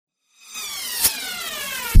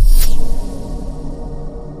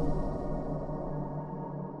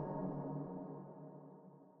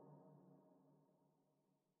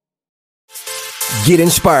Get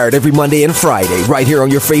inspired every Monday and Friday right here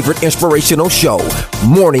on your favorite inspirational show,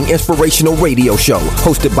 Morning Inspirational Radio Show,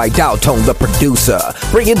 hosted by Dowtone, the producer.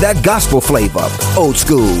 Bringing that gospel flavor, old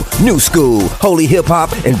school, new school, holy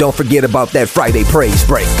hip-hop, and don't forget about that Friday praise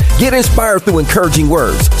break. Get inspired through encouraging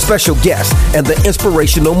words, special guests, and the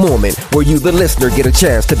inspirational moment where you, the listener, get a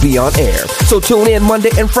chance to be on air. So tune in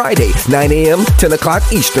Monday and Friday, 9 a.m., 10 o'clock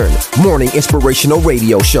Eastern, Morning Inspirational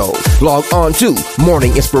Radio Show. Log on to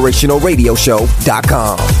morninginspirationalradioshow.com.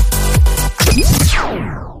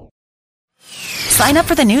 Sign up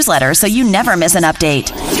for the newsletter so you never miss an update.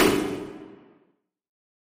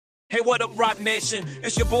 Hey, what up, Rock Nation?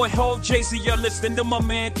 It's your boy Hov Jay-Z. You're listening to my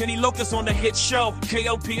man Kenny Lucas on the hit show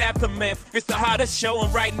KLP Aftermath. It's the hottest show,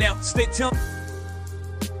 and right now, stay tuned.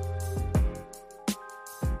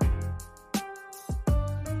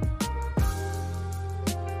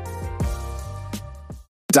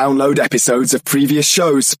 Download episodes of previous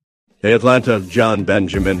shows. Hey Atlanta, John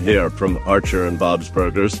Benjamin here from Archer and Bob's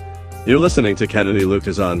Burgers. You're listening to Kennedy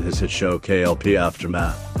Lucas on his hit show KLP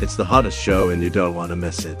Aftermath. It's the hottest show and you don't want to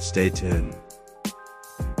miss it. Stay tuned.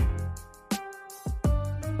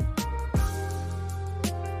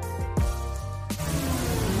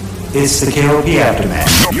 It's the KLP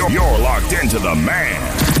Aftermath. You're locked into the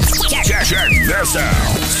man. Check this out.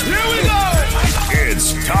 Here we go!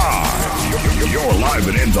 It's time. You're live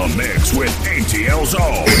and in the mix with ATL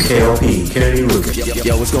Zone. KLP, Kennedy Lucas.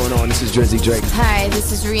 Yo, what's going on? This is Drizzy Drake. Hi,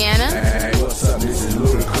 this is Rihanna. Hey, what's up? This is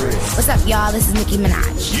Ludacris. What's up, y'all? This is Nicki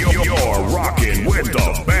Minaj. You're rocking with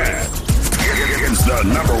the best. It's the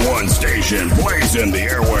 #1 station blazing the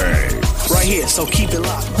airwaves. Right here, so keep it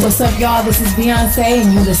locked. What's up, y'all? This is Beyonce,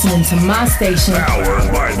 and you're listening to my station.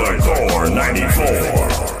 Powered by the Core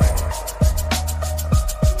 94.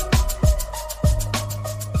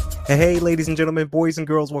 Hey, ladies and gentlemen, boys and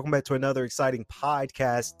girls, welcome back to another exciting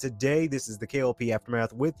podcast. Today, this is the KLP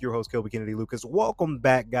Aftermath with your host, Kelby Kennedy Lucas. Welcome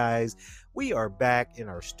back, guys. We are back in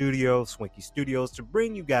our studio, Swanky Studios, to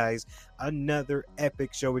bring you guys another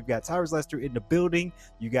epic show. We've got Tyrus Lester in the building.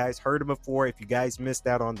 You guys heard him before. If you guys missed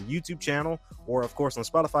out on the YouTube channel or, of course, on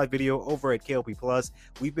Spotify video over at KLP Plus,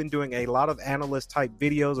 we've been doing a lot of analyst-type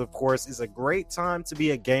videos. Of course, it's a great time to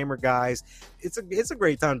be a gamer, guys. It's a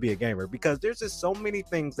great time to be a gamer because there's just so many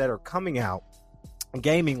things that are coming out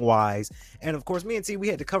gaming wise, and of course me and T, we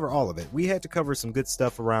had to cover all of it. We had to cover some good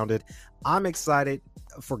stuff around it. I'm excited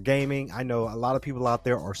for gaming. I know a lot of people out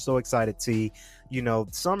there are so excited. T, you know,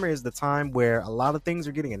 summer is the time where a lot of things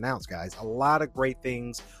are getting announced, guys. A lot of great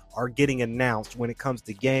things are getting announced when it comes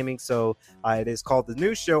to gaming. So it is called the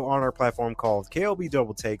new show on our platform called KLP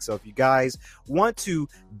Double Take. So if you guys want to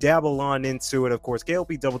dabble on into it, of course,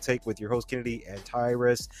 KLP Double Take with your host Kennedy and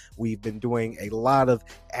Tyrus. We've been doing a lot of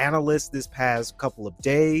analysts this past couple of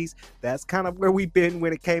days. That's kind of where we've been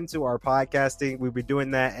when it came to our podcasting. We've been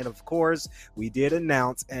doing that. And of course, we did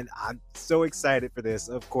announce, and I'm so excited for this.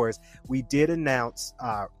 Of course, we did announce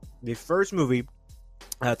the first movie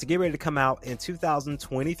to get ready to come out in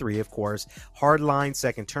 2023, of course, Hardline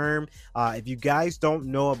Second Term. If you guys don't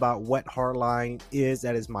know about what Hardline is,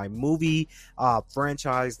 that is my movie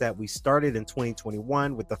franchise that we started in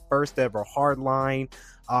 2021 with the first ever Hardline.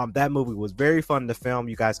 That movie was very fun to film.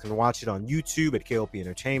 You guys can watch it on YouTube at KLP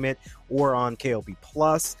Entertainment or on KLP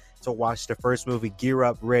Plus to watch the first movie. Gear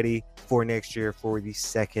up, ready for next year for the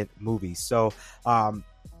second movie. So,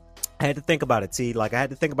 I had to think about it, T. Like, I had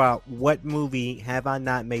to think about what movie have I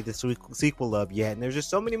not made the sequel of yet. And there's just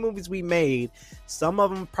so many movies we made. Some of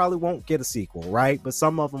them probably won't get a sequel, right? But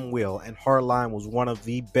some of them will. And Hardline was one of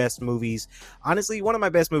the best movies. Honestly, one of my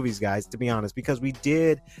best movies, guys, to be honest, because we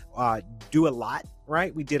did do a lot,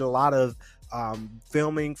 right? We did a lot of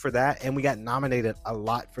filming for that, and we got nominated a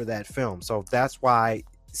lot for that film. So that's why,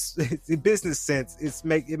 in business sense, it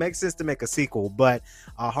makes sense to make a sequel, but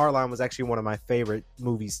Hardline was actually one of my favorite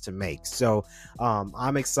movies to make. So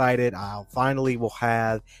I'm excited. I finally will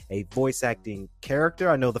have a voice acting character.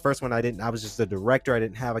 I know the first one I was just a director. I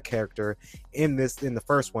didn't have a character in the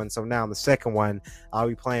first one. So now in the second one, I'll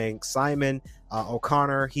be playing Simon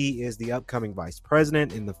O'Connor. He is the upcoming vice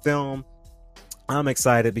president in the film. I'm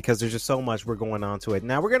excited because there's just so much we're going on to it.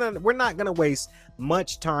 Now we're not gonna waste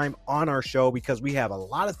much time on our show because we have a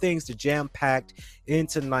lot of things to jam packed in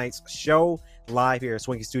tonight's show. Live here at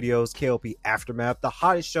Swanky Studios, KLP Aftermath, the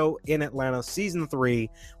hottest show in Atlanta, season 3.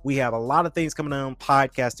 We have a lot of things coming on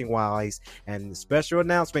podcasting wise, and the special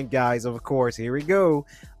announcement, guys. Of course, here we go.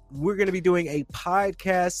 we're going to be doing a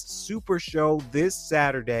podcast super show this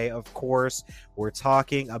Saturday. Of course, we're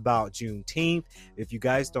talking about Juneteenth. If you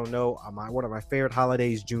guys don't know, one of my favorite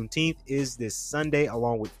holidays, Juneteenth, is this Sunday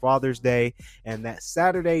along with Father's Day. And that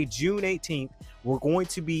Saturday, June 18th, we're going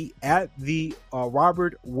to be at the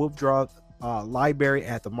Robert Woodruff Library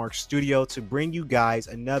at the Mark Studio to bring you guys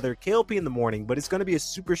another KLP in the morning, but it's going to be a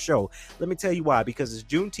super show. Let me tell you why, because it's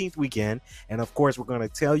Juneteenth weekend, and of course we're going to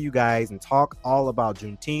tell you guys and talk all about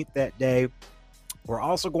Juneteenth that day. We're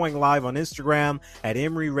also going live on Instagram at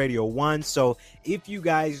Emory Radio 1. So if you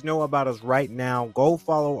guys know about us right now, go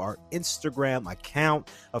follow our Instagram account.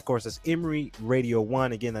 Of course, it's Emory Radio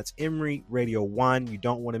 1. Again, that's Emory Radio 1. You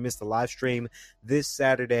don't want to miss the live stream this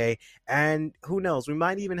Saturday. And who knows, we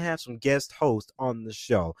might even have some guest hosts on the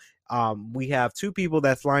show. We have 2 people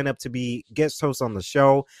that's lined up to be guest hosts on the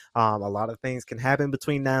show. A lot of things can happen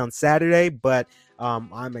between now and Saturday, but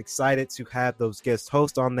I'm excited to have those guest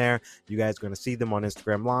hosts on there. You guys are going to see them on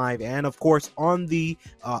Instagram Live and, of course, on the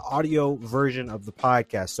audio version of the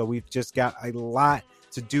podcast. So we've just got a lot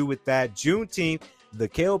to do with that. Juneteenth, the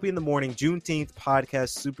KLP in the Morning Juneteenth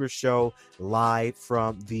podcast super show live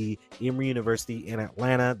from the Emory University in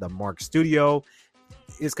Atlanta, the Mark Studio.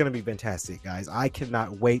 It's going to be fantastic, guys. I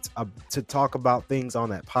cannot wait to talk about things on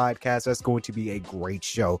that podcast. That's going to be a great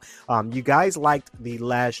show. You guys liked the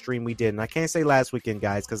last stream we did, and I can't say last weekend,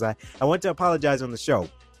 guys, because I want to apologize on the show.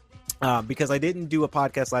 Because I didn't do a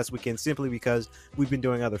podcast last weekend simply because we've been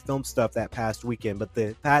doing other film stuff that past weekend. But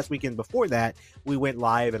the past weekend before that, we went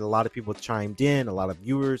live and a lot of people chimed in. A lot of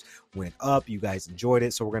viewers went up. You guys enjoyed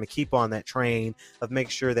it. So we're going to keep on that train of make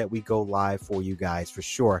sure that we go live for you guys for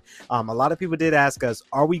sure. A lot of people did ask us,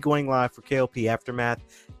 are we going live for KLP Aftermath?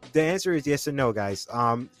 The answer is yes and no, guys.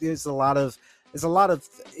 There's a lot of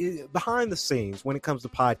behind the scenes when it comes to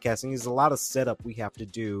podcasting. There's a lot of setup we have to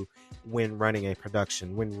do when running a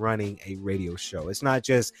production, when running a radio show. It's not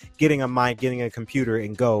just getting a mic, getting a computer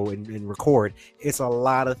and go and record. It's a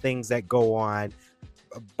lot of things that go on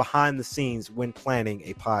behind the scenes when planning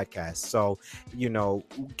a podcast. So,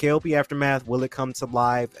 KLP Aftermath, will it come to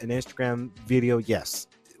live an Instagram video? Yes.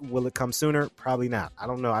 Will it come sooner? Probably not. I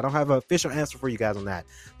don't know. I don't have an official answer for you guys on that,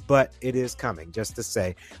 but it is coming, just to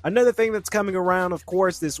say. Another thing that's coming around, of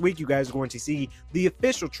course, this week, you guys are going to see the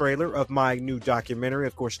official trailer of my new documentary.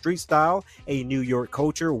 Of course, Street Style, A New York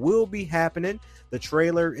Culture, will be happening. The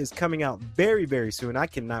trailer is coming out very, very soon. I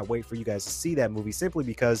cannot wait for you guys to see that movie, simply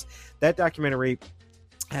because that documentary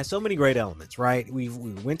has so many great elements, right? We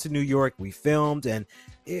went to New York, we filmed, and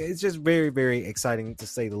it's just very, very exciting to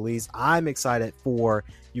say the least. I'm excited for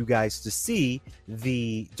you guys to see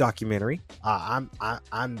the documentary.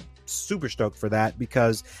 I'm super stoked for that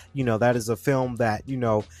because, that is a film that,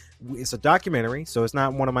 it's a documentary, so it's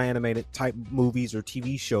not one of my animated type movies or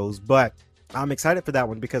TV shows, but I'm excited for that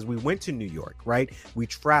one because we went to New York, right? We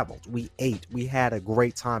traveled, we ate, we had a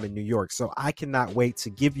great time in New York. So I cannot wait to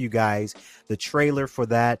give you guys the trailer for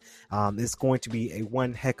that. It's going to be a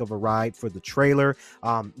one heck of a ride for the trailer.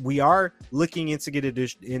 We are looking into get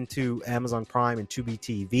it into Amazon Prime and Tubi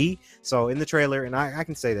TV. So in the trailer, and I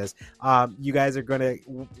can say this, you guys are gonna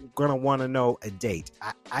want to know a date.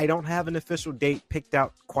 I don't have an official date picked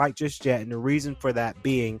out quite just yet, and the reason for that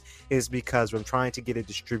being is because I'm trying to get it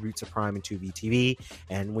distributed to Prime and Tubi TV,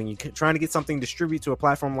 and when you're trying to get something distributed to a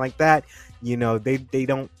platform like that, they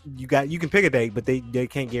don't, you can pick a date, but they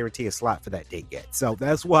can't guarantee a slot for that date yet. So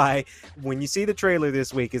that's why when you see the trailer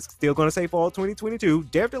this week, it's still going to say fall 2022.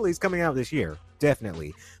 Definitely it's coming out this year,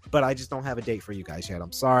 definitely, but I just don't have a date for you guys yet.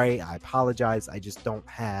 I'm sorry, I apologize, I just don't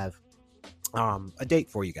have a date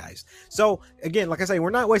for you guys. So again, like I say, we're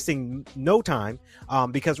not wasting no time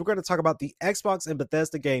because we're going to talk about the Xbox and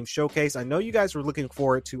Bethesda game showcase. I know you guys were looking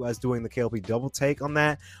forward to us doing the KLP double take on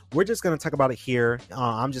that. We're just going to talk about it here.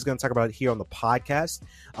 I'm just going to talk about it here on the podcast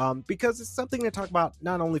because it's something to talk about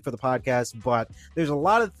not only for the podcast, but there's a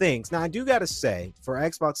lot of things. Now I do got to say, for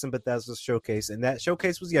Xbox and Bethesda showcase, and that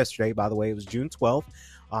showcase was yesterday, by the way, it was June 12th.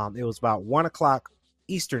 It was about 1 o'clock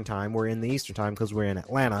Eastern time. We're in the Eastern time because we're in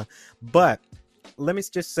Atlanta, but let me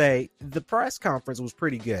just say the press conference was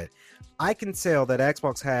pretty good. I can tell that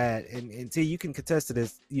Xbox had, and T, you can contest to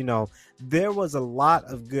this, there was a lot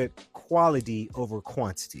of good quality over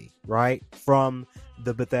quantity, right, from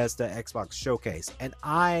the Bethesda Xbox showcase. And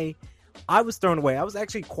I was thrown away. I was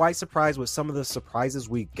actually quite surprised with some of the surprises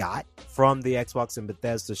we got from the Xbox and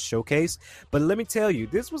Bethesda showcase. But let me tell you,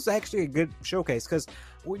 this was actually a good showcase because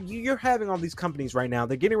you're having all these companies right now.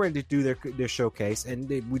 They're getting ready to do their showcase, and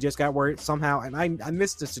we just got word somehow, and I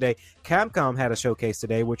missed this today. Capcom had a showcase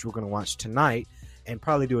today, which we're going to watch tonight and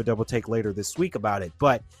probably do a double take later this week about it.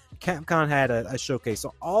 But Capcom had a showcase.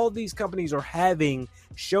 So all these companies are having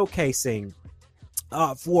showcasing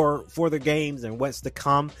for the games and what's to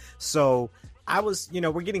come. So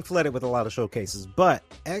we're getting flooded with a lot of showcases, but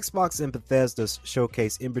Xbox and Bethesda's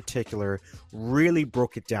showcase in particular really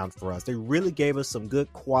broke it down for us. They really gave us some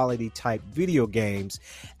good quality type video games.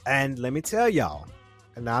 And let me tell y'all,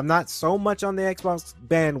 and I'm not so much on the Xbox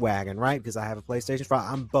bandwagon, right? Because I have a PlayStation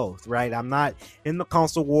 5. I'm both, right? I'm not in the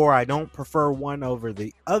console war. I don't prefer one over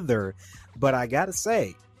the other, but I gotta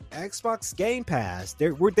say, Xbox Game Pass,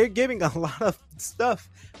 they're giving a lot of stuff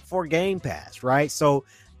for Game Pass, right? So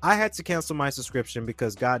I had to cancel my subscription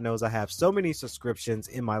because God knows I have so many subscriptions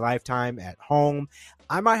in my lifetime at home.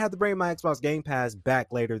 I might have to bring my Xbox Game Pass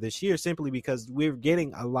back later this year simply because we're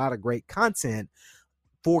getting a lot of great content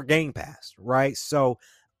for Game Pass, right? So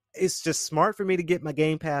it's just smart for me to get my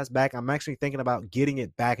Game Pass back. I'm actually thinking about getting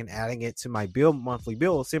it back and adding it to my monthly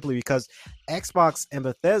bill simply because Xbox and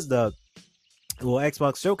Bethesda,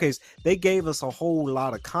 Xbox Showcase, they gave us a whole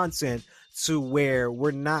lot of content to where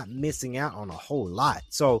we're not missing out on a whole lot.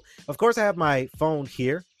 So, of course, I have my phone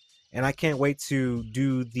here, and I can't wait to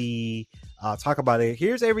do the talk about it.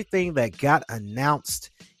 Here's everything that got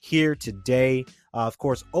announced here today. Of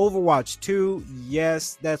course, Overwatch 2.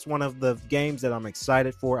 Yes, that's one of the games that I'm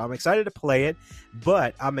excited for. I'm excited to play it,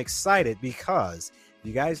 but I'm excited because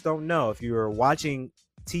you guys don't know, if you're watching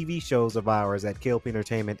TV shows of ours at KLP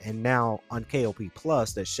Entertainment and now on KLP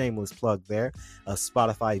Plus, that shameless plug there, a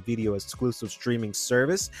Spotify video exclusive streaming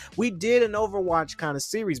service. We did an Overwatch kind of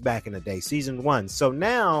series back in the day, season 1. So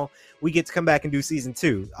now we get to come back and do season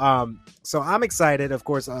 2. So I'm excited. Of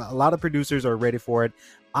course, a lot of producers are ready for it.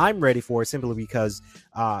 I'm ready for it simply because,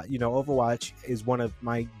 Overwatch is one of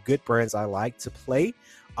my good brands I like to play.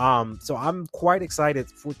 So I'm quite excited,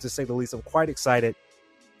 to say the least. I'm quite excited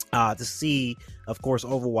to see, of course,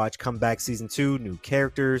 Overwatch come back season 2, new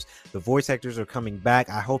characters, the voice actors are coming back.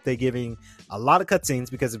 I hope they're giving a lot of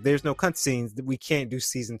cutscenes, because if there's no cutscenes, we can't do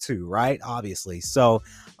season 2, right? Obviously. So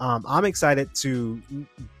I'm excited to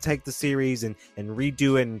take the series and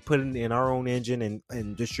redo it and put it in our own engine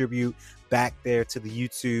and distribute back there to the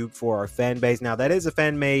YouTube for our fan base. Now, that is a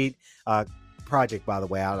fan-made project, by the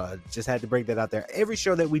way. I just had to break that out there. Every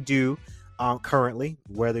show that we do currently,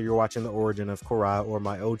 whether you're watching The Origin of Korra or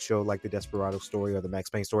my old show like the Desperado story or the Max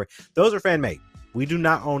Payne story, those are fan-made. We do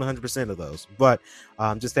not own 100% of those, but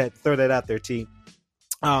just had to throw that out there, T.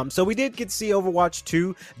 So we did get to see Overwatch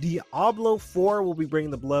 2. Diablo 4 will be bringing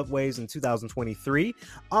the Blood Waves in 2023.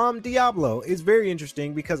 Diablo is very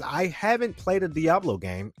interesting because I haven't played a Diablo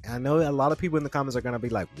game. I know a lot of people in the comments are going to be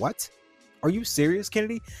like, what? Are you serious,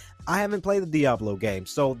 Kennedy? I haven't played the Diablo game.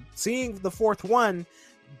 So seeing the fourth one,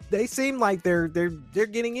 they seem like they're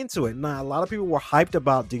getting into it. Now, a lot of people were hyped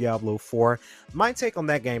about Diablo 4. My take on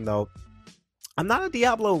that game, though, I'm not a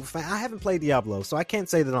Diablo fan. I haven't played Diablo, so I can't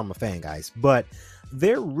say that I'm a fan, guys. But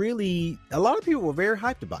a lot of people were very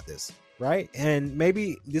hyped about this, right? And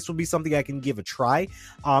maybe this will be something I can give a try.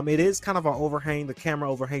 It is kind of the camera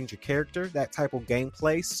overhangs your character, that type of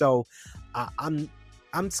gameplay. So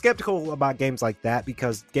I'm skeptical about games like that,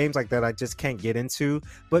 because games like that I just can't get into.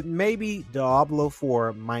 But maybe Diablo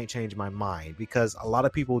 4 might change my mind, because a lot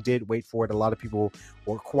of people did wait for it. A lot of people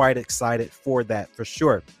were quite excited for that, for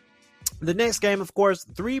sure. The next game, of course,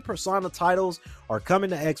 3 Persona titles are coming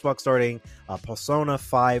to Xbox, starting Persona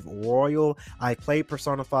 5 Royal. I played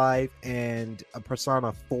Persona 5 and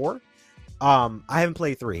Persona 4. I haven't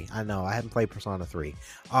played 3. I know I haven't played Persona 3.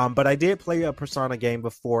 But I did play a Persona game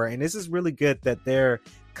before, and this is really good that they're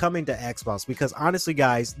coming to Xbox, because honestly,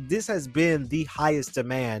 guys, this has been the highest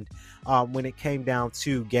demand when it came down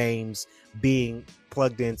to games being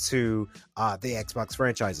plugged into the Xbox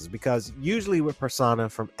franchises, because usually with Persona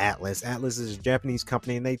from Atlus is a Japanese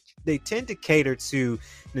company, and they tend to cater to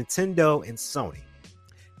Nintendo and Sony.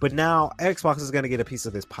 But now Xbox is going to get a piece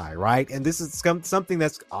of this pie, right? And this is something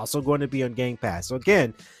that's also going to be on Game Pass. So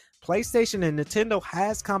again, PlayStation and Nintendo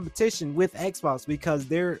has competition with Xbox, because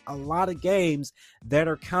there are a lot of games that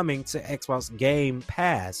are coming to Xbox Game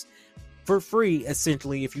Pass for free,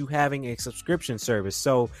 essentially, if you're having a subscription service.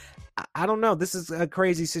 So I don't know. This is a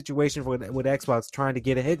crazy situation with Xbox trying to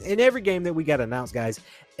get ahead. And every game that we got announced, guys,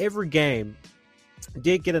 every game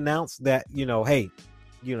did get announced that, hey,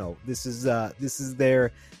 this is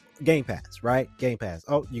their Game Pass, right? Game Pass.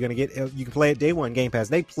 Oh, you can play it day one, Game Pass.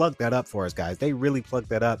 They plugged that up for us, guys. They really plugged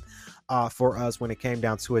that up for us when it came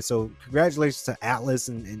down to it. So congratulations to Atlus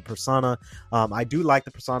and Persona. I do like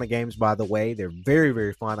the Persona games, by the way. They're very,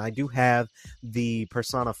 very fun. I do have the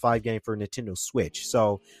Persona 5 game for Nintendo Switch.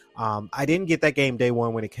 So I didn't get that game day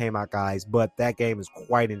one when it came out, guys, but that game is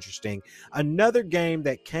quite interesting. Another game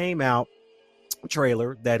that came out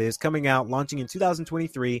trailer that is coming out, launching in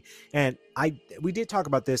 2023. And we did talk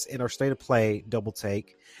about this in our State of Play double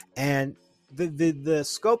take, and the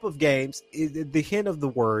scope of games, the hint of the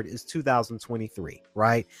word is 2023,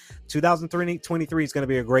 right? 2023 is going to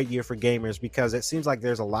be a great year for gamers because it seems like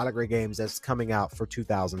there's a lot of great games that's coming out for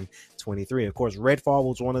 2023. Of course, Redfall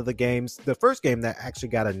was one of the games, the first game that actually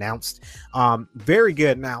got announced. Very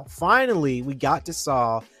good. Now, finally, we got to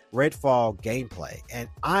saw Redfall gameplay, and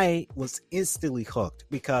I was instantly hooked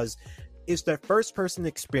because it's their first person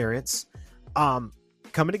experience. Coming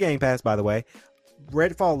to Game Pass, by the way.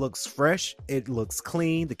 Redfall looks fresh, it looks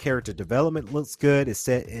clean, the character development looks good. It's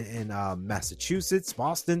set in Massachusetts,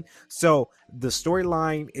 Boston, so the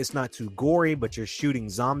storyline is not too gory, but you're shooting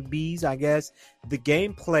zombies, I guess. The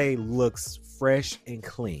gameplay looks fresh and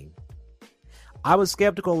clean. I was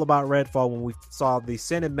skeptical about Redfall when we saw the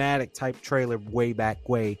cinematic type trailer way back,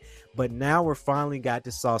 but now we're finally got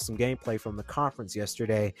to saw some gameplay from the conference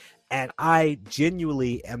yesterday, and I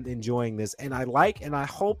genuinely am enjoying this. And I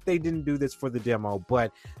hope they didn't do this for the demo,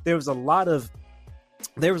 but there was a lot of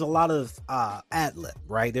ad-lib,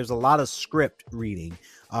 right? There's a lot of script reading.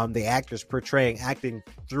 The actors acting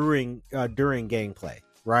during gameplay,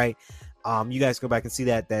 right? You guys go back and see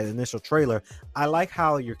that initial trailer. I like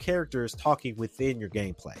how your character is talking within your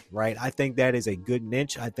gameplay, right? I think that is a good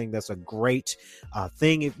niche. I think that's a great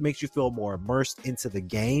thing. It makes you feel more immersed into the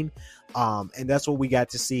game. And that's what we got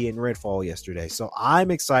to see in Redfall yesterday. So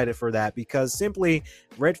I'm excited for that because simply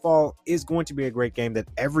Redfall is going to be a great game that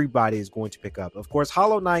everybody is going to pick up. Of course,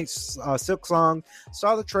 Hollow Knight, Silksong,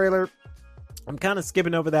 saw the trailer. I'm kind of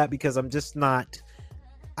skipping over that because I'm just not...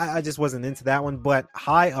 I just wasn't into that one, but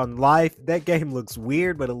High on Life, that game looks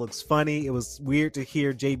weird, but it looks funny. It was weird to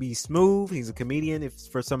hear JB Smoove. He's a comedian,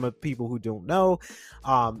 for some of people who don't know.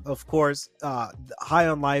 Of course, High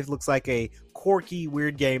on Life looks like a quirky,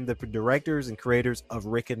 weird game. The directors and creators of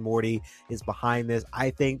Rick and Morty is behind this. I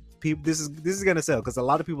think this is going to sell because a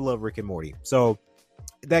lot of people love Rick and Morty. So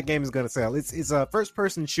that game is going to sell. It's a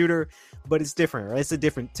first-person shooter, but it's different. Right? It's a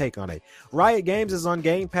different take on it. Riot Games is on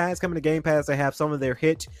Game Pass. Coming to Game Pass, they have some of their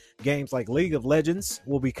hit games like League of Legends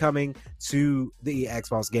will be coming to the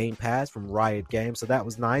Xbox Game Pass from Riot Games, so that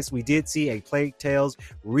was nice. We did see a Plague Tales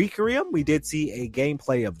Requiem. We did see a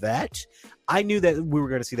gameplay of that. I knew that we were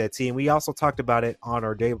going to see that, and we also talked about it on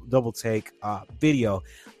our double take video.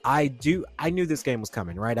 I knew this game was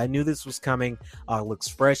coming, right? I knew this was coming. It looks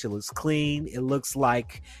fresh. It looks clean. It looks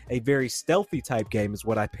like a very stealthy type game is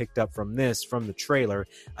what I picked up from the trailer.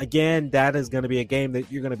 Again, that is going to be a game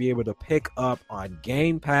that you're going to be able to pick up on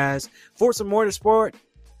Game Pass. Forza Motorsport,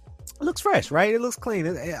 it looks fresh, right? It looks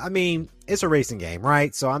clean. I mean, it's a racing game,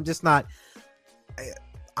 right? So I'm just not...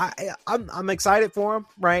 I'm excited for him,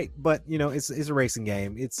 right? But it's a racing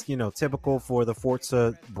game. It's typical for the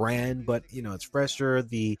Forza brand, but it's fresher.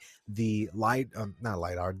 The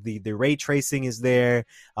ray tracing is there.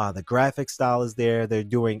 The graphic style is there. They're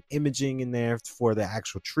doing imaging in there for the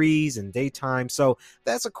actual trees and daytime. So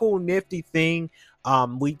that's a cool, nifty thing.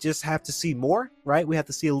 We just have to see more, right? We have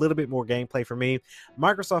to see a little bit more gameplay for me.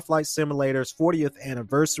 Microsoft Flight Simulator's 40th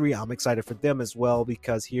anniversary. I'm excited for them as well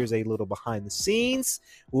because here's a little behind the scenes.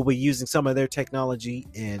 We'll be using some of their technology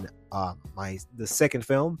in the second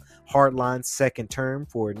film, Hardline's second term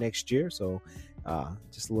for next year. So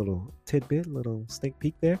just a little tidbit, little sneak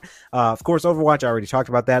peek there. Of course, Overwatch, I already talked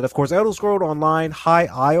about that. Of course, Elder Scrolls Online High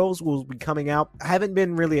Isles will be coming out. I haven't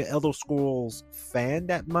been really an Elder Scrolls fan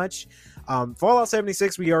that much. Fallout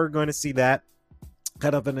 76, we are going to see that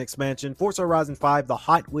kind of an expansion. Forza Horizon 5, the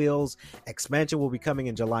Hot Wheels expansion will be coming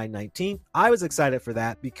in July 19th. I was excited for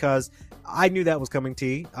that because I knew that was coming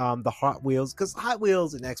to the Hot Wheels, because Hot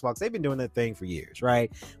Wheels and Xbox, they've been doing that thing for years,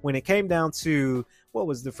 right? When it came down to what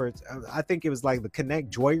was the first, I think it was like the Kinect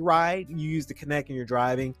Joyride. You use the Kinect and you're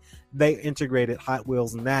driving. They integrated Hot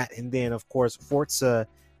Wheels in that. And then, of course, Forza,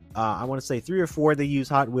 I want to say 3 or 4, they use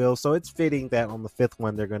Hot Wheels. So it's fitting that on the 5th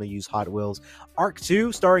one, they're going to use Hot Wheels. Arc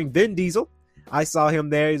 2, starring Vin Diesel. I saw him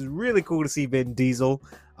there. It's really cool to see Vin Diesel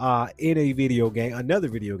in a video game, another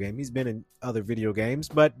video game. He's been in other video games,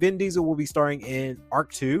 but Vin Diesel will be starring in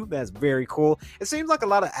Arc 2. That's very cool. It seems like a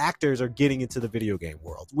lot of actors are getting into the video game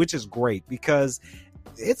world, which is great because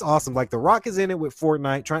it's awesome. Like The Rock is in it with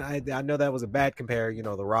Fortnite. I know that was a bad compare,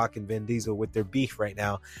 The Rock and Vin Diesel with their beef right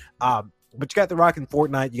now. But you got The Rock in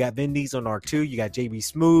Fortnite, you got Vin Diesel in Arc 2, you got JB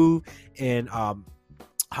Smoove in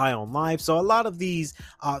High on Life. So a lot of these,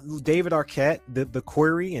 David Arquette, the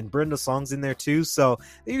Query, and Brenda Song's in there too. So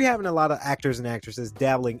you're having a lot of actors and actresses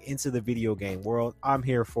dabbling into the video game world. I'm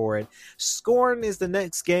here for it. Scorn is the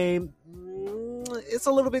next game. it's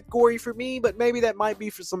a little bit gory for me, but maybe that might be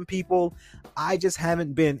for some people. I just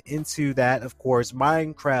haven't been into that. Of course,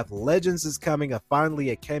 Minecraft Legends is coming, finally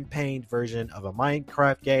a campaigned version of a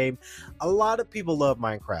Minecraft game. A lot of people love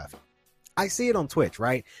Minecraft. I see it on Twitch,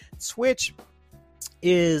 right? Twitch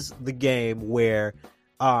is the game where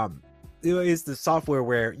is the software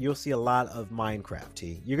where you'll see a lot of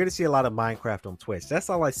Minecraft. You're going to see a lot of Minecraft on Twitch.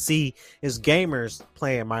 That's all I see is gamers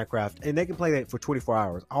playing Minecraft, and they can play that for 24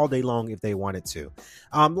 hours all day long if they wanted to.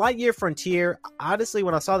 Lightyear Frontier, honestly,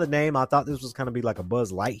 when I saw the name, I thought this was going to be like a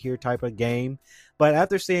Buzz Lightyear type of game, but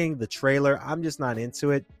after seeing the trailer, I'm just not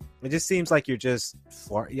into it. It just seems like you're just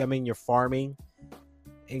you're farming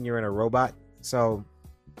and you're in a robot. So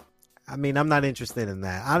I'm not interested in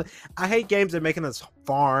that. I hate games that are making us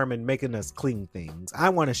farm and making us clean things. I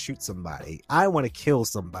want to shoot somebody. I want to kill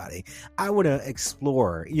somebody. I want to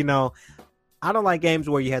explore. I don't like games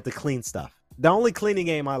where you have to clean stuff. The only cleaning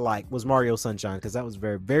game I like was Mario Sunshine, because that was a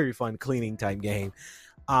very, very fun cleaning type game.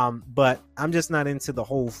 But I'm just not into the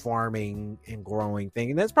whole farming and growing thing.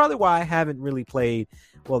 And that's probably why I haven't really played.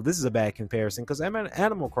 Well, this is a bad comparison because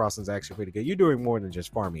Animal Crossing is actually pretty good. You're doing more than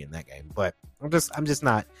just farming in that game, but I'm just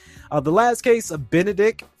not. The Last Case of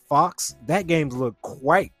Benedict Fox, that game looked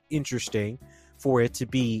quite interesting for it to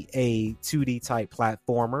be a 2D type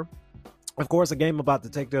platformer. Of course, a game about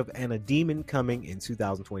detective and a demon coming in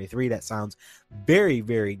 2023. That sounds very,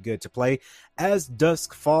 very good to play. As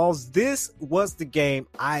Dusk Falls, this was the game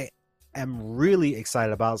I am really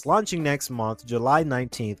excited about. It's launching next month, July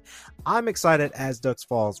 19th. I'm excited as Dusk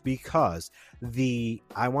Falls because the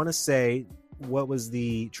Tribeca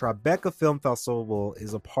Film Festival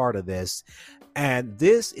is a part of this. And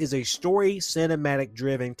this is a story cinematic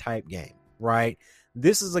driven type game, right?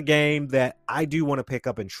 This is a game that I do want to pick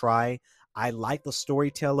up and try. I like the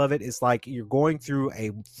storytell of it. It's like you're going through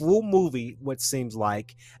a full movie, what seems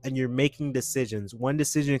like, and you're making decisions. One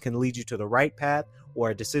decision can lead you to the right path,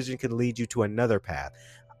 or a decision can lead you to another path.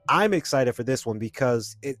 I'm excited for this one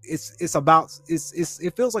because it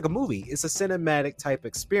feels like a movie. It's a cinematic type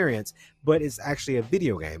experience, but it's actually a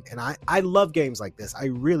video game. And I love games like this. I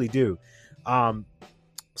really do.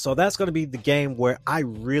 So that's going to be the game where I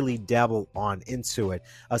really dabble on into it.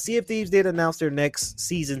 Sea of Thieves did announce their next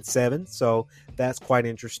season 7, so that's quite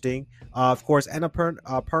interesting. Of course, Annapurna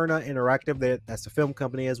Interactive, that's a film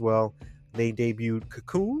company as well. They debuted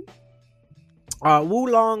Cocoon.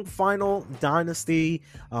 Wulong Final Dynasty,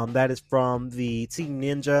 that is from the Team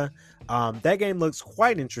Ninja. That game looks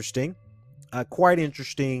quite interesting. Quite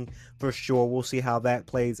interesting for sure. We'll see how that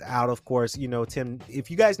plays out. Of course,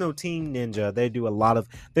 if you guys know Team Ninja,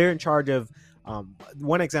 they're in charge of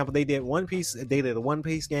one example. They did One Piece. They did a One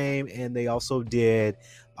Piece game, and they also did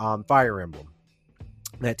Fire Emblem.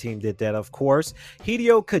 That team did that, of course.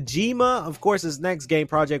 Hideo Kojima, of course, his next game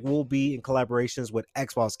project will be in collaborations with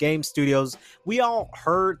Xbox Game Studios. We all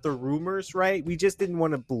heard the rumors, right? We just didn't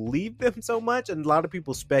want to believe them so much, and a lot of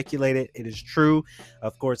people speculated. It is true.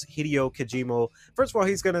 Of course, Hideo Kojima, first of all,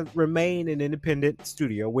 he's going to remain an independent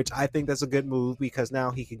studio, which I think that's a good move because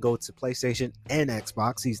now he can go to PlayStation and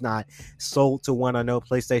Xbox. He's not sold to one. I know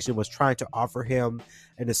PlayStation was trying to offer him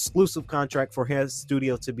an exclusive contract for his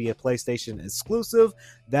studio to be a PlayStation exclusive.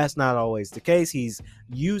 That's not always the case. He's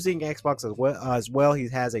using Xbox as well. He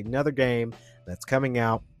has another game that's coming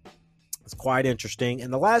out. It's quite interesting.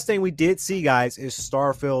 And the last thing we did see, guys, is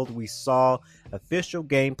Starfield. We saw official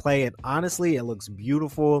gameplay, and honestly, it looks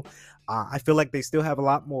beautiful. I feel like they still have a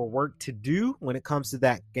lot more work to do when it comes to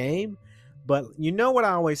that game. But you know what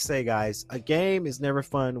I always say, guys, a game is never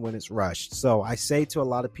fun when it's rushed. So I say to a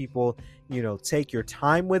lot of people, take your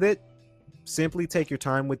time with it. Simply take your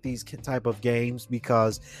time with these type of games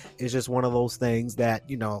because it's just one of those things that,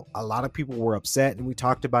 a lot of people were upset, and we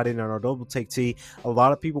talked about it in our Double Take Tea. A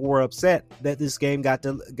lot of people were upset that this game got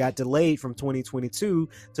delayed from 2022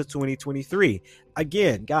 to 2023.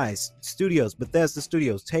 Again, guys, Bethesda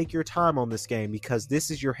Studios, take your time on this game because this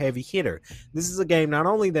is your heavy hitter. This is a game not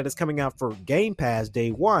only that is coming out for Game Pass day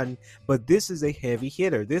one, but this is a heavy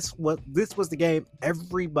hitter. This was the game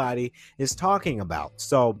everybody is talking about.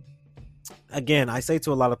 So again, I say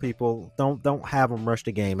to a lot of people, don't have them rush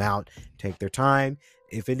the game out. Take their time.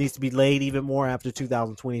 If it needs to be delayed even more after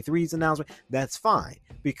 2023's announcement, that's fine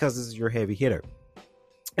because this is your heavy hitter.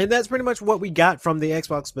 And that's pretty much what we got from the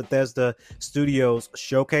Xbox Bethesda Studios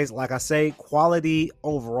showcase. Like I say, quality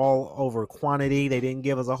overall over quantity. They didn't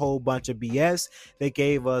give us a whole bunch of BS. They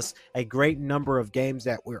gave us a great number of games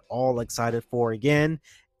that we're all excited for again.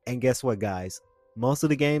 And guess what, guys? Most of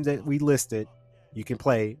the games that we listed, you can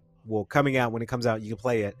play. Well, coming out, when it comes out, you can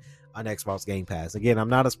play it on Xbox Game Pass. Again, I'm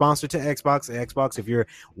not a sponsor to Xbox, if you're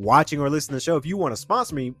watching or listening to the show, if you want to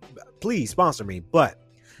sponsor me, please sponsor me. But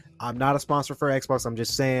I'm not a sponsor for Xbox. I'm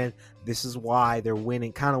just saying this is why they're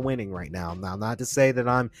kind of winning right now. Now, not to say that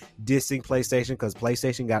I'm dissing PlayStation, because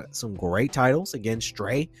PlayStation got some great titles. Again,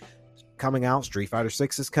 Stray coming out, Street Fighter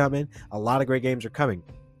 6 is coming. A lot of great games are coming.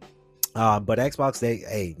 But Xbox,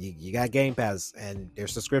 you got Game Pass, and their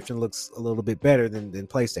subscription looks a little bit better than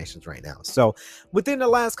PlayStation's right now. So within the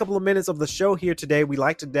last couple of minutes of the show here today, we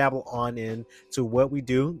like to dabble on into what we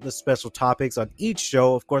do, the special topics on each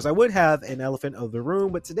show. Of course, I would have an elephant of the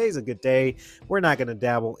room, but today's a good day. We're not going to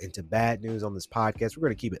dabble into bad news on this podcast. We're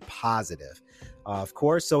going to keep it positive. Of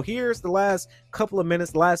course. So here's the last couple of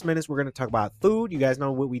minutes. Last minutes, we're going to talk about food. You guys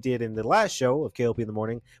know what we did in the last show of KLP in the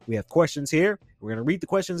Morning. We have questions here. We're going to read the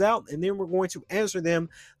questions out, and then we're going to answer them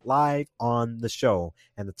live on the show.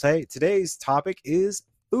 And today's topic is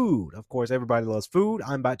food. Of course, everybody loves food.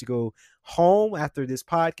 I'm about to go home after this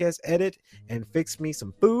podcast edit and fix me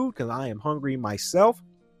some food because I am hungry myself.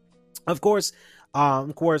 Of course,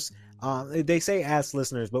 they say ask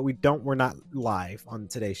listeners, but we're not live on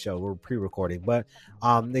today's show. We're pre-recording, but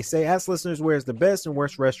they say ask listeners where's the best and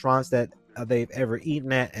worst restaurants that they've ever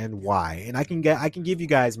eaten at and why. And I can give you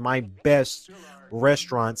guys my best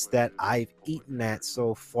restaurants that I've eaten at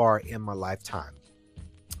so far in my lifetime.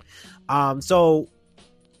 So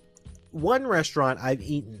one restaurant I've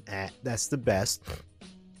eaten at that's the best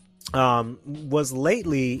was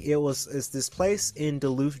lately. It's this place in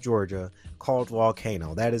Duluth, Georgia called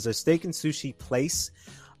Volcano. That is a steak and sushi place.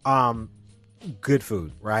 Good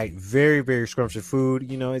food, right? Very, very scrumptious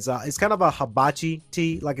food. You know, it's kind of a hibachi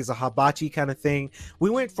tea, like it's a hibachi kind of thing. We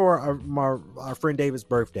went for our friend David's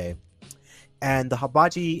birthday, and the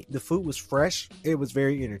hibachi, the food was fresh. It was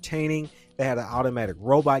very entertaining. They had an automatic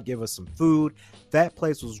robot give us some food. That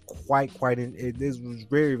place was it was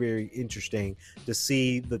very, very interesting to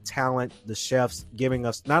see the talent, the chefs giving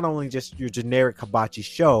us not only just your generic hibachi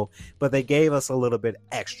show, but they gave us a little bit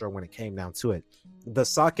extra when it came down to it. The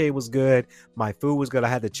sake was good. My food was good. I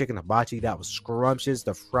had the chicken hibachi that was scrumptious.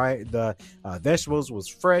 The vegetables was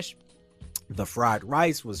fresh. The fried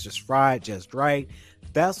rice was just fried just right.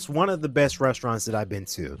 That's one of the best restaurants that I've been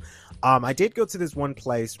to. I did go to this one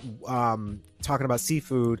place talking about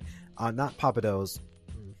seafood, not Papados,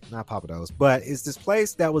 but it's this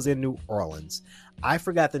place that was in New Orleans. I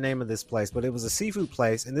forgot the name of this place, but it was a seafood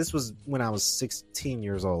place, and this was when I was 16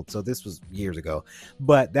 years old, so this was years ago.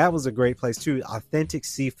 But that was a great place too. Authentic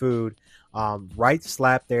seafood, right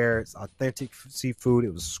slap there. It's authentic seafood.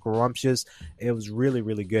 It was scrumptious. It was really,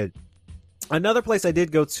 really good. Another place I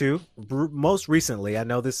did go to most recently, I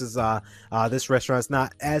know this is this restaurant's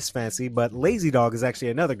not as fancy, but Lazy Dog is actually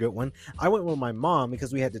another good one. I went with my mom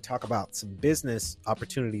because we had to talk about some business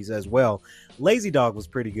opportunities as well. Lazy Dog was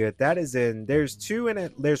pretty good. That is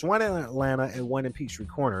there's one in Atlanta and one in Peachtree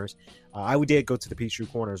Corners. I did go to the Peachtree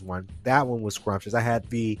Corners one. That one was scrumptious. I had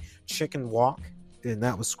the chicken walk, and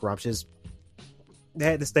that was scrumptious. They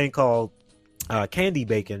had this thing called candy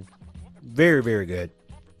bacon. Very, very good.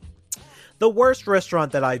 The worst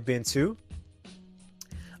restaurant that I've been to.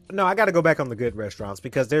 No, I got to go back on the good restaurants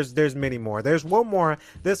because there's many more. There's one more.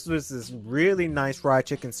 This was this really nice fried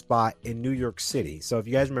chicken spot in New York City. So if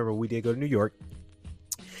you guys remember, we did go to New York.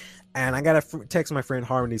 And I got to text my friend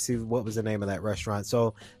Harmony to see what was the name of that restaurant.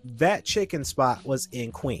 So that chicken spot was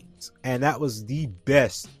in Queens. And that was the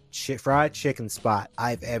best fried chicken spot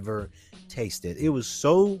I've ever tasted. It was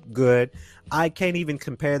so good. I can't even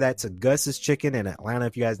compare that to Gus's Chicken in Atlanta.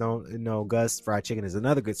 If you guys don't know, Gus Fried Chicken is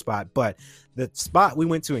another good spot. But the spot we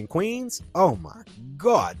went to in Queens, oh my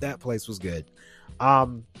God, that place was good.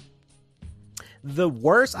 The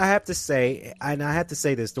worst, I have to say, and I have to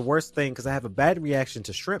say this, the worst thing, because I have a bad reaction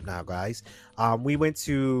to shrimp now, guys. We went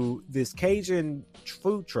to this Cajun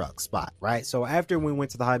food truck spot, right? So after we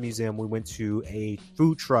went to the High Museum, we went to a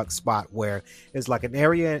food truck spot where it's like an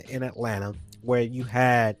area in Atlanta where you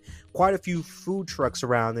had quite a few food trucks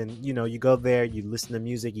around, and you know, you go there, you listen to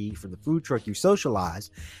music, you eat from the food truck, you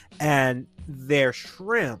socialize, and their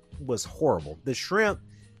shrimp was horrible. The shrimp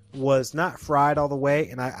was not fried all the way,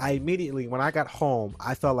 and I immediately, when I got home,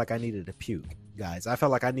 I felt like I needed to puke, guys. I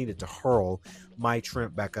felt like I needed to hurl my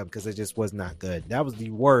shrimp back up because it just was not good. That was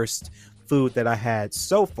the worst food that I had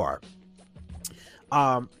so far.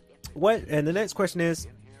 And the next question is,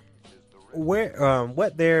 what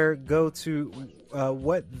the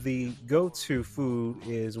go-to food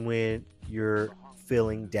is when you're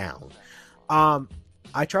feeling down.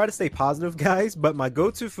 I try to stay positive, guys, but my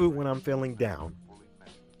go-to food when I'm feeling down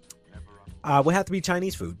would have to be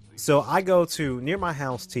Chinese food. So I go to, near my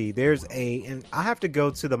house, and I have to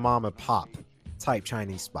go to the mom and pop type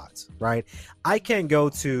Chinese spots, right? I can go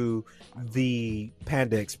to the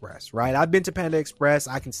Panda Express, right? I've been to Panda Express.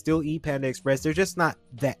 I can still eat Panda Express. They're just not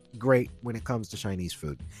that great when it comes to Chinese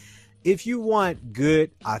food. If you want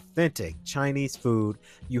good, authentic Chinese food,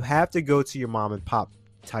 you have to go to your mom and pop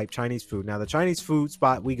type Chinese food. Now, the Chinese food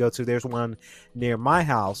spot we go to, there's one near my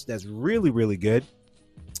house that's really, really good.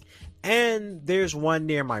 And there's one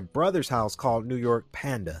near my brother's house called New York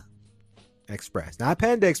Panda Express. Not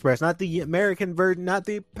Panda Express, not the American version, not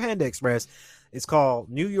the Panda Express. It's called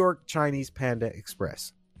New York Chinese Panda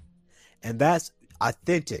Express. And that's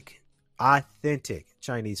authentic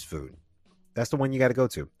Chinese food. That's the one you got to go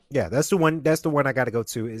to. Yeah, that's the one I got to go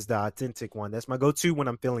to, is the authentic one. That's my go-to when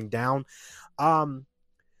I'm feeling down.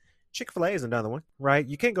 Chick-fil-A is another one, right?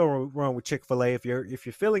 You can't go wrong with Chick-fil-A if you're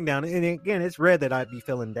feeling down. And again, it's rare that I'd be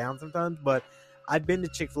feeling down sometimes, but I've been to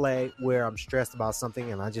Chick-fil-A where I'm stressed about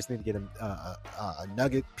something and I just need to get a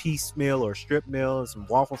nugget piece meal or strip meal and some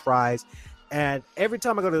waffle fries. And every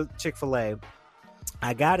time I go to Chick-fil-A,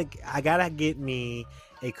 I gotta get me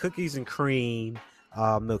a cookies and cream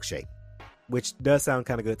milkshake, which does sound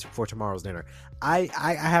kind of good for tomorrow's dinner. I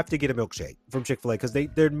have to get a milkshake from Chick-fil-A because their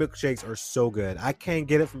milkshakes are so good. I can't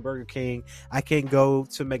get it from Burger King. I can't go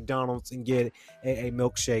to McDonald's and get a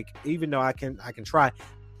milkshake, even though I can try.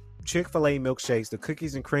 Chick-fil-A milkshakes, the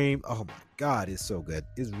cookies and cream, oh my God, it's so good.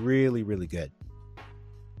 It's really, really good.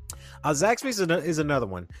 Zaxby's is another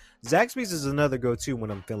one. Zaxby's is another go-to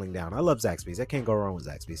when I'm feeling down. I love Zaxby's. I can't go wrong with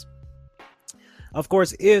Zaxby's. Of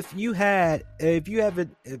course, if you have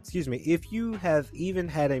even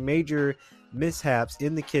had a major mishaps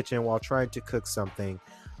in the kitchen while trying to cook something,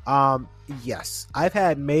 yes, I've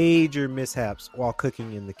had major mishaps while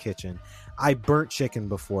cooking in the kitchen. I burnt chicken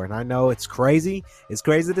before, and I know it's crazy. It's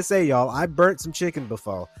crazy to say, y'all. I burnt some chicken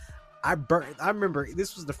before. I remember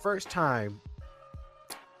this was the first time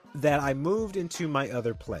that I moved into my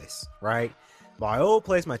other place, right? My old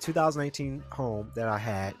place, my 2018 home that I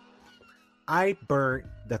had. I burnt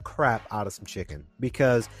the crap out of some chicken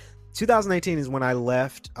because 2018 is when I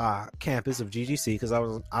left campus of GGC because I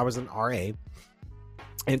was an RA.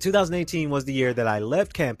 And 2018 was the year that I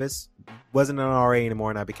left campus, wasn't an RA anymore,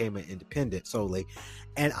 and I became an independent solely.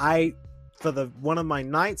 And for one of my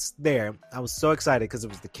nights there, I was so excited because it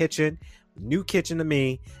was the kitchen, new kitchen to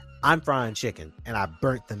me. I'm frying chicken, and I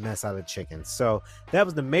burnt the mess out of chicken. So that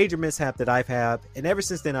was the major mishap that I've had. And ever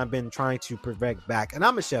since then, I've been trying to perfect back. And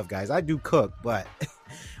I'm a chef, guys. I do cook. But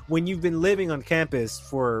when you've been living on campus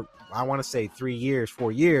for, I want to say 4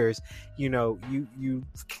 years, you know,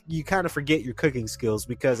 you kind of forget your cooking skills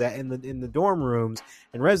because in the dorm rooms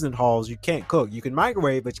and resident halls, you can't cook. You can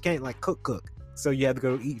microwave, but you can't like cook. So you have to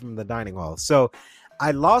go eat from the dining hall. So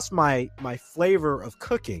I lost my flavor of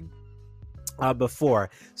cooking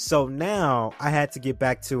before. So now I had to get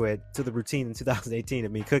back to the routine in 2018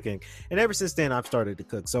 of me cooking. And ever since then, I've started to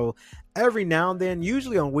cook. So every now and then,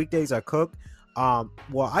 usually on weekdays, I cook. Well,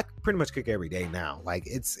 I pretty much cook every day now. Like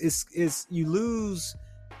it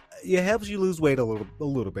helps you lose weight a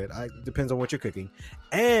little bit. It depends on what you're cooking,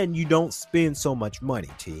 and you don't spend so much money.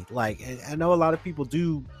 Like, and I know a lot of people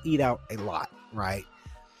do eat out a lot, right?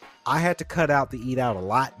 I had to cut out the eat out a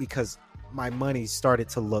lot because my money started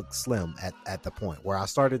to look slim at the point where I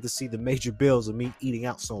started to see the major bills of me eating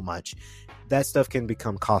out so much. That stuff can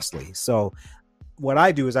become costly. So what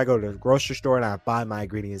I do is I go to the grocery store and I buy my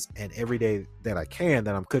ingredients, and every day that I can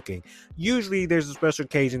that I'm cooking, usually there's a special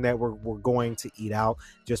occasion that we're going to eat out.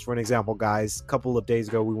 Just for an example, guys, a couple of days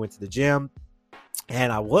ago, we went to the gym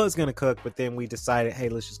and I was going to cook, but then we decided, hey,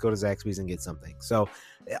 let's just go to Zaxby's and get something. So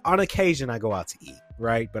on occasion, I go out to eat,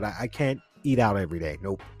 right? But I can't eat out every day.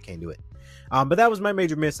 Nope, can't do it. But that was my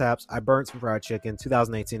major mishaps. I burnt some fried chicken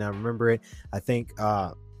 2018. I remember it. I think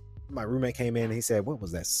my roommate came in and he said, what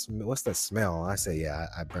was that? What's that smell? I said, yeah,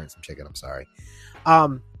 I burnt some chicken. I'm sorry.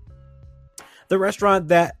 The restaurant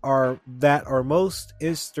that are most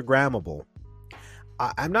Instagrammable.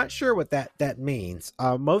 I'm not sure what that means.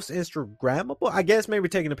 Most Instagrammable, I guess maybe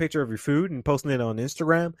taking a picture of your food and posting it on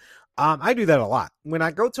Instagram. I do that a lot. When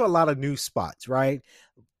I go to a lot of new spots, right?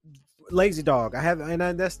 Lazy Dog,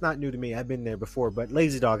 that's not new to me. I've been there before, but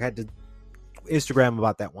Lazy Dog had to Instagram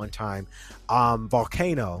about that one time.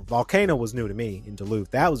 Volcano was new to me in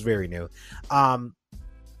Duluth. That was very new.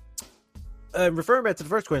 Referring back to the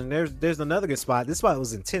first question, there's another good spot. This spot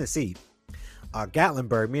was in Tennessee,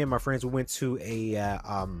 Gatlinburg. Me and my friends, we went to a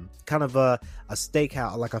kind of a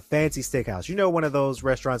steakhouse, like a fancy steakhouse. You know, one of those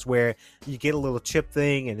restaurants where you get a little chip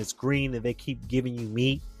thing and it's green and they keep giving you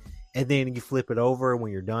meat. And then you flip it over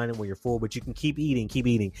when you're done and when you're full, but you can keep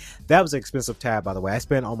eating. That was an expensive tab, by the way. I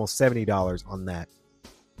spent almost $70 on that.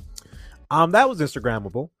 That was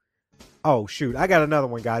Instagrammable. Oh, shoot. I got another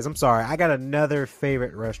one, guys. I'm sorry. I got another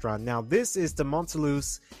favorite restaurant. Now, this is the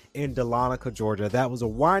Montelus in Dahlonega, Georgia. That was a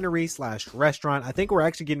winery / restaurant. I think we're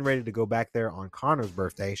actually getting ready to go back there on Connor's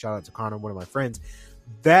birthday. Shout out to Connor, one of my friends.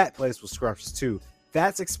 That place was scrumptious, too.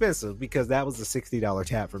 That's expensive because that was a $60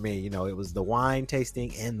 tab for me. You know, it was the wine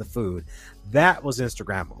tasting and the food. That was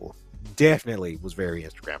Instagrammable. Definitely was very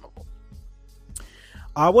Instagrammable.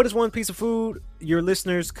 What is one piece of food your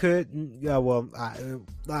listeners could, and I'm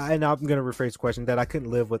going to rephrase the question, that I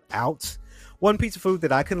couldn't live without? One piece of food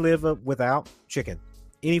that I can live without? Chicken.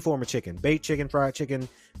 Any form of chicken. Baked chicken, fried chicken,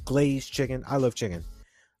 glazed chicken. I love chicken.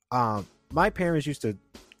 My parents used to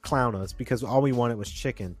clown us because all we wanted was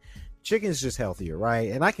chicken. Chicken is just healthier,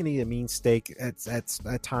 right? And I can eat a mean steak at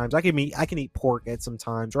times. I can eat pork at some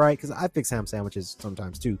times, right? Because I fix ham sandwiches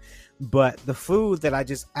sometimes too. But the food that I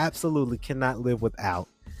just absolutely cannot live without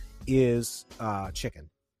is chicken.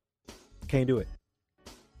 Can't do it.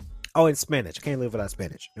 Oh, and spinach. I can't live without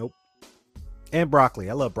spinach. Nope. And broccoli.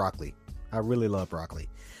 I love broccoli. I really love broccoli.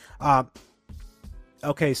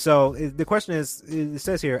 Okay, so the question is, it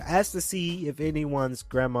says here, ask to see if anyone's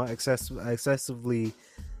grandma excessively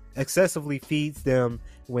feeds them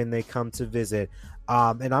when they come to visit.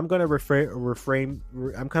 And I'm going to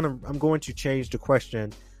I'm going to change the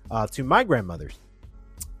question to my grandmother's.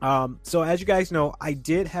 So as you guys know, I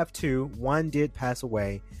did have two. One did pass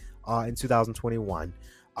away in 2021.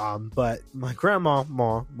 But my grandma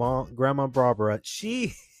Barbara,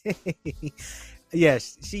 she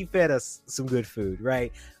yes, she fed us some good food,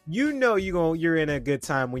 right? You know, you're in a good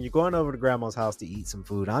time when you're going over to grandma's house to eat some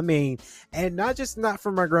food. I mean, and not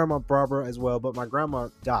for my grandma Barbara as well, but my grandma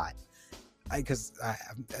died. Because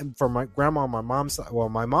from my grandma on my mom's side, well,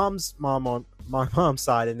 my mom's mom on my mom's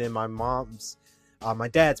side, and then my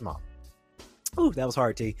dad's mom. Ooh, that was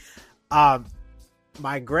hard, T.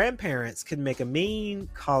 My grandparents could make a mean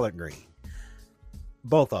collard green.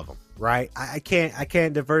 Both of them, right? I can't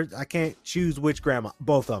choose which grandma.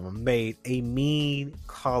 Both of them made a mean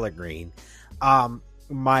collard green.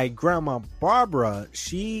 My grandma Barbara,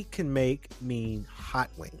 she can make mean hot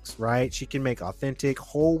wings, right? She can make authentic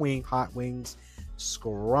whole wing hot wings,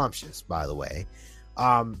 scrumptious, by the way.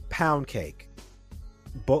 Pound cake.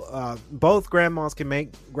 Both grandmas can make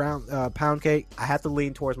pound cake. I have to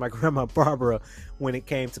lean towards my grandma Barbara when it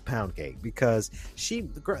came to pound cake, because she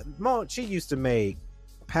used to make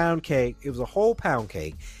pound cake. It was a whole pound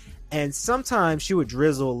cake, and sometimes she would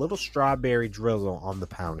drizzle a little strawberry drizzle on the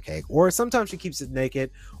pound cake, or sometimes she keeps it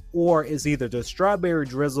naked, or is either the strawberry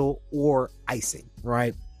drizzle or icing,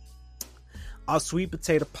 right? A sweet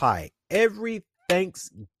potato pie every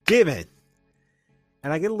Thanksgiving.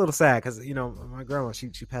 And I get a little sad because, you know, my grandma, she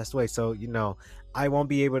passed away. So, you know, I won't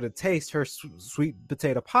be able to taste her sweet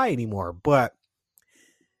potato pie anymore. But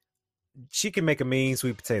she can make a mean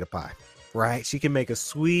sweet potato pie, right? She can make a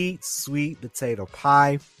sweet potato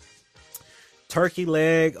pie. Turkey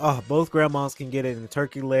leg. Oh, both grandmas can get it in the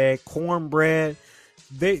turkey leg. Cornbread.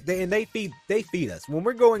 They feed us. When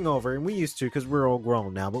we're going over, and we used to because we're all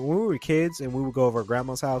grown now, but when we were kids and we would go over to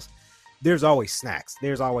grandma's house, there's always snacks.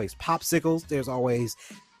 There's always popsicles. They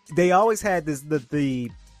always had this,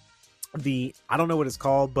 the I don't know what it's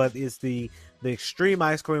called, but it's the extreme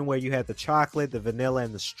ice cream where you had the chocolate, the vanilla,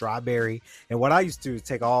 and the strawberry. And what I used to do is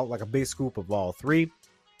take a big scoop of all three.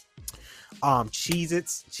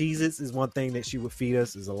 Cheez-Its. Cheez-Its is one thing that she would feed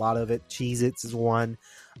us. There's a lot of it. Cheez-Its is one.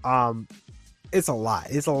 It's a lot.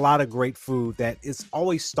 It's a lot of great food that is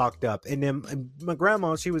always stocked up. And then my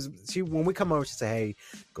grandma, she when we come over, she say, "Hey,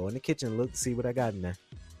 go in the kitchen, look, see what I got in there.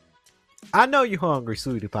 I know you're hungry,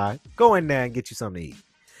 sweetie pie. Go in there and get you something to eat."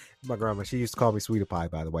 My grandma, she used to call me sweetie pie,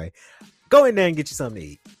 by the way. Go in there and get you something to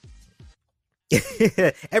eat.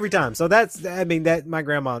 Every time. So that my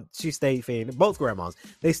grandma, she stayed feeding. Both grandmas,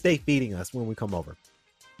 they stay feeding us when we come over.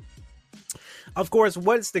 Of course,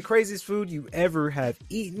 what's the craziest food you ever have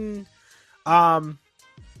eaten? Okay,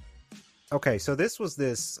 so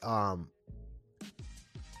this kind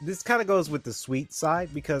of goes with the sweet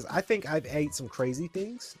side, because I think I've ate some crazy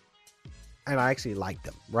things and I actually like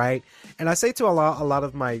them, right? And I say to a lot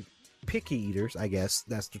of my picky eaters, I guess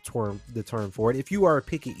that's the term for it. If you are a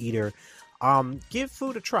picky eater, give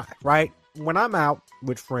food a try, right? When I'm out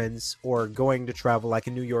with friends or going to travel, like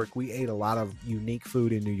in New York, we ate a lot of unique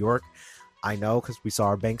food in New York. I know, because we saw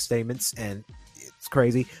our bank statements and it's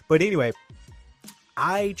crazy. But anyway,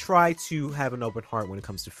 I try to have an open heart when it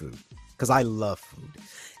comes to food, because I love food.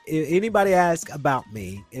 If anybody asks about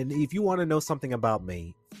me, and if you want to know something about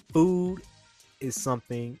me, food is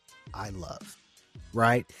something I love.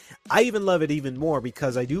 right? I even love it even more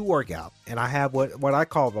because I do work out and I have what I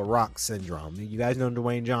call the Rock syndrome. You guys know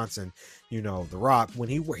Dwayne Johnson, you know, The Rock, when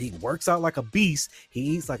he works out like a beast, he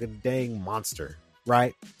eats like a dang monster,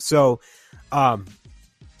 right? So I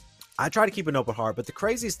try to keep an open heart, but the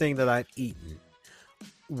craziest thing that I've eaten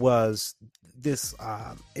was this,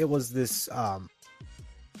 and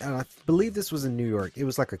I believe this was in New York. It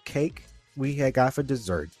was like a cake we had got for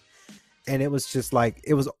dessert. And it was just like,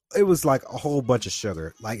 it was like a whole bunch of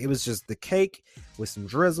sugar. Like, it was just the cake with some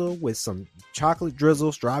drizzle, with some chocolate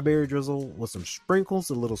drizzle, strawberry drizzle, with some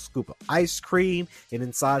sprinkles, a little scoop of ice cream, and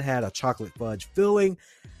inside had a chocolate fudge filling.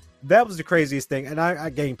 That was the craziest thing. And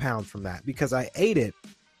I gained pounds from that because I ate it.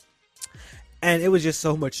 And it was just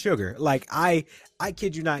so much sugar. Like, I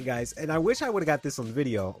kid you not, guys. And I wish I would have got this on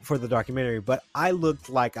video for the documentary, but I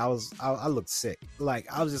looked like I looked sick. Like,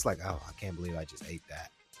 I was just like, oh, I can't believe I just ate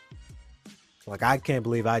that. Like, I can't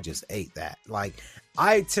believe I just ate that. Like,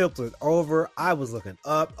 I tilted over. I was looking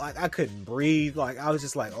up. Like, I couldn't breathe. Like, I was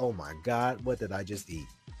just like, oh my God, what did I just eat?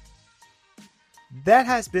 That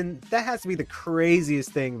has to be the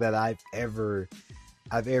craziest thing that I've ever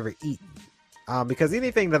eaten. Because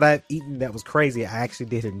anything that I've eaten that was crazy, I actually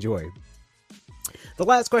did enjoy. The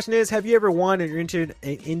last question is, have you ever won or entered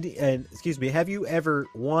have you ever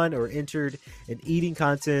won or entered an eating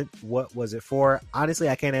contest? What was it for? Honestly,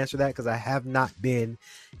 I can't answer that because I have not been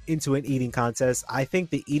into an eating contest. I think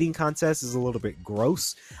the eating contest is a little bit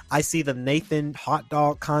gross. I see the Nathan hot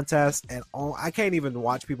dog contest and I can't even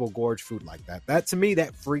watch people gorge food like that. That, to me,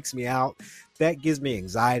 that freaks me out. That gives me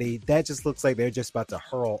anxiety. That just looks like they're just about to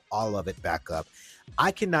hurl all of it back up.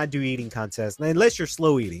 I cannot do eating contests unless you're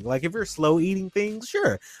slow eating. Like, if you're slow eating things,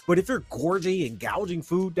 sure. But if you're gorging and gouging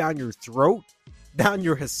food down your throat, down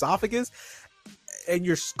your esophagus, and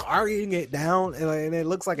you're scarring it down and it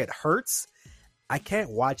looks like it hurts, I can't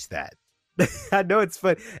watch that. I know it's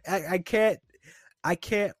fun. I can't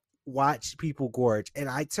watch people gorge. And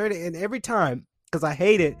I turn it in every time because I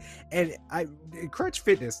hate it. And Crunch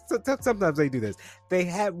Fitness, sometimes they do this. They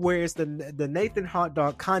have where it's the Nathan hot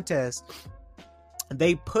dog contest.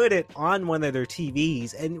 They put it on one of their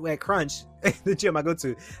TVs, and at Crunch, the gym I go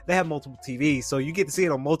to, they have multiple TVs, so you get to see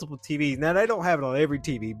it on multiple TVs. Now, they don't have it on every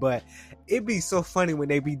TV, but it'd be so funny when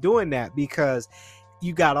they be doing that because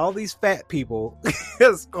you got all these fat people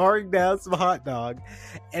scarring down some hot dog,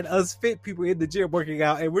 and us fit people in the gym working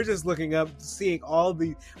out, and we're just looking up, seeing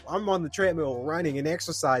I'm on the treadmill running and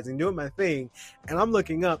exercising, doing my thing, and I'm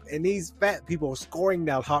looking up, and these fat people are scoring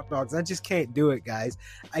down hot dogs. I just can't do it, guys.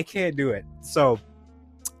 I can't do it. So,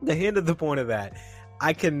 the end of the point of that,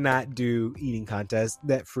 I cannot do eating contests.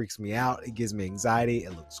 That freaks me out. It gives me anxiety.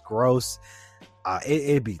 It looks gross.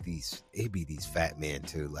 It'd be these fat men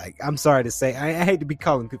too. Like, I'm sorry to say, I hate to be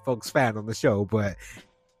calling folks fat on the show, but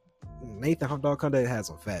Nathan hot dog contest has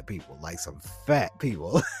some fat people, like some fat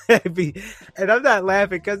people. And I'm not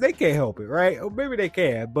laughing because they can't help it, right? Or maybe they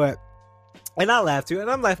can, and I laugh too, and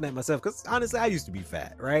I'm laughing at myself because honestly, I used to be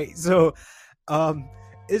fat, right? So,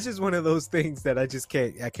 it's just one of those things that I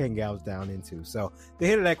can't gouge down into. So the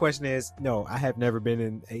end of that question is no, I have never been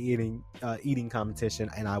in a eating competition,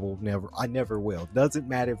 and I never will. Doesn't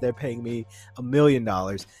matter if they're paying me $1 million.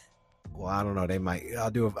 Well, I don't know.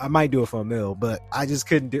 I might do it for $1 million, but I just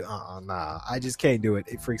couldn't do. Nah, I just can't do it.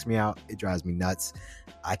 It freaks me out. It drives me nuts.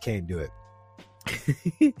 I can't do it.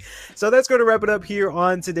 So that's going to wrap it up here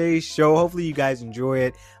on today's show. Hopefully you guys enjoy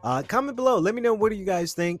it. Comment below. Let me know, what do you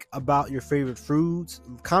guys think about your favorite foods?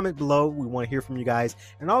 Comment below. We want to hear from you guys.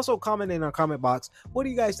 And also comment in our comment box. What do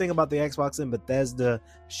you guys think about the Xbox and Bethesda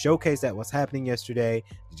showcase that was happening yesterday?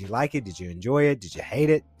 Did you like it? Did you enjoy it? Did you hate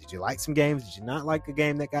it? Did you like some games? Did you not like a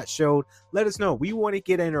game that got showed? Let us know. We want to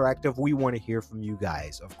get interactive. We want to hear from you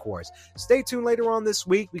guys, of course. Stay tuned later on this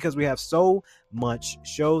week because we have so much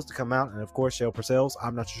shows to come out. And of course, Shell Purcell's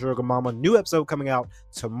I'm Not Your Sugar Mama new episode coming out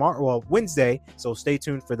tomorrow, well, Wednesday. So stay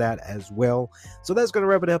tuned for that as well. So that's going to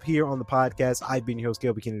wrap it up here on the podcast. I've been your host,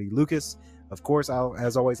 Kelby Kennedy Lucas. Of course,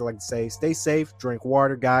 as always, I like to say, stay safe, drink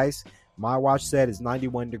water, guys. My watch said it's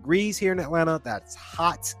 91 degrees here in Atlanta. That's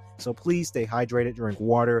hot. So please stay hydrated, drink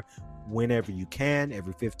water whenever you can.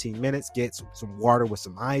 Every 15 minutes, get some water with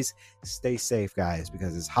some ice. Stay safe, guys,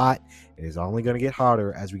 because it's hot. It is only going to get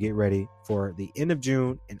hotter as we get ready for the end of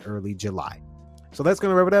June and early July. So that's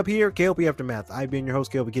going to wrap it up here. KLP Aftermath. I've been your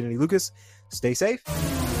host, Kelby Kennedy Lucas. Stay safe.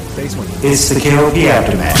 Stay swinging. It's the KLP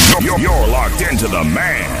Aftermath. You're locked into the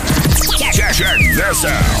man. Check this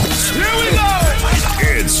out. Here we go.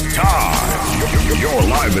 It's time. You're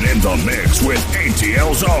live and in the mix with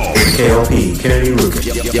ATL Zone. KLP, Kennedy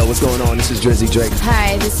Lucas. Yo, what's going on? This is Drizzy Drake.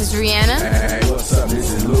 Hi, this is Rihanna. Hey, what's up?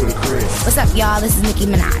 This is Ludacris. What's up, y'all? This is Nicki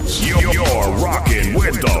Minaj. You're rocking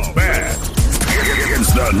with the best.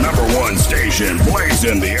 It's the #1 station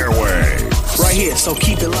blazing the airwaves. Right here, so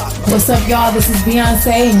keep it locked. What's up, y'all? This is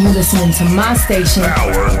Beyonce, and you listening to my station.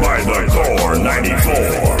 Powered by the Core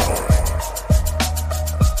 94.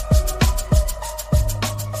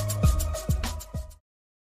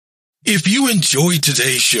 If you enjoyed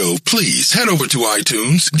today's show, please head over to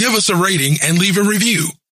iTunes, give us a rating, and leave a review.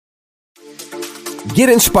 Get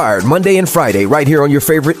inspired Monday and Friday right here on your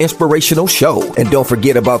favorite inspirational show. And don't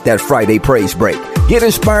forget about that Friday praise break. Get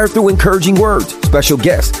inspired through encouraging words, special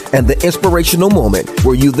guests, and the inspirational moment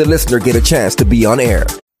where you, the listener, get a chance to be on air.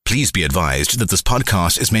 Please be advised that this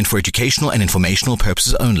podcast is meant for educational and informational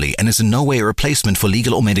purposes only and is in no way a replacement for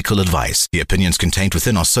legal or medical advice. The opinions contained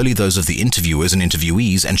within are solely those of the interviewers and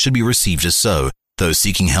interviewees and should be received as so. Those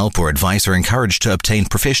seeking help or advice are encouraged to obtain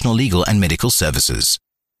professional legal and medical services.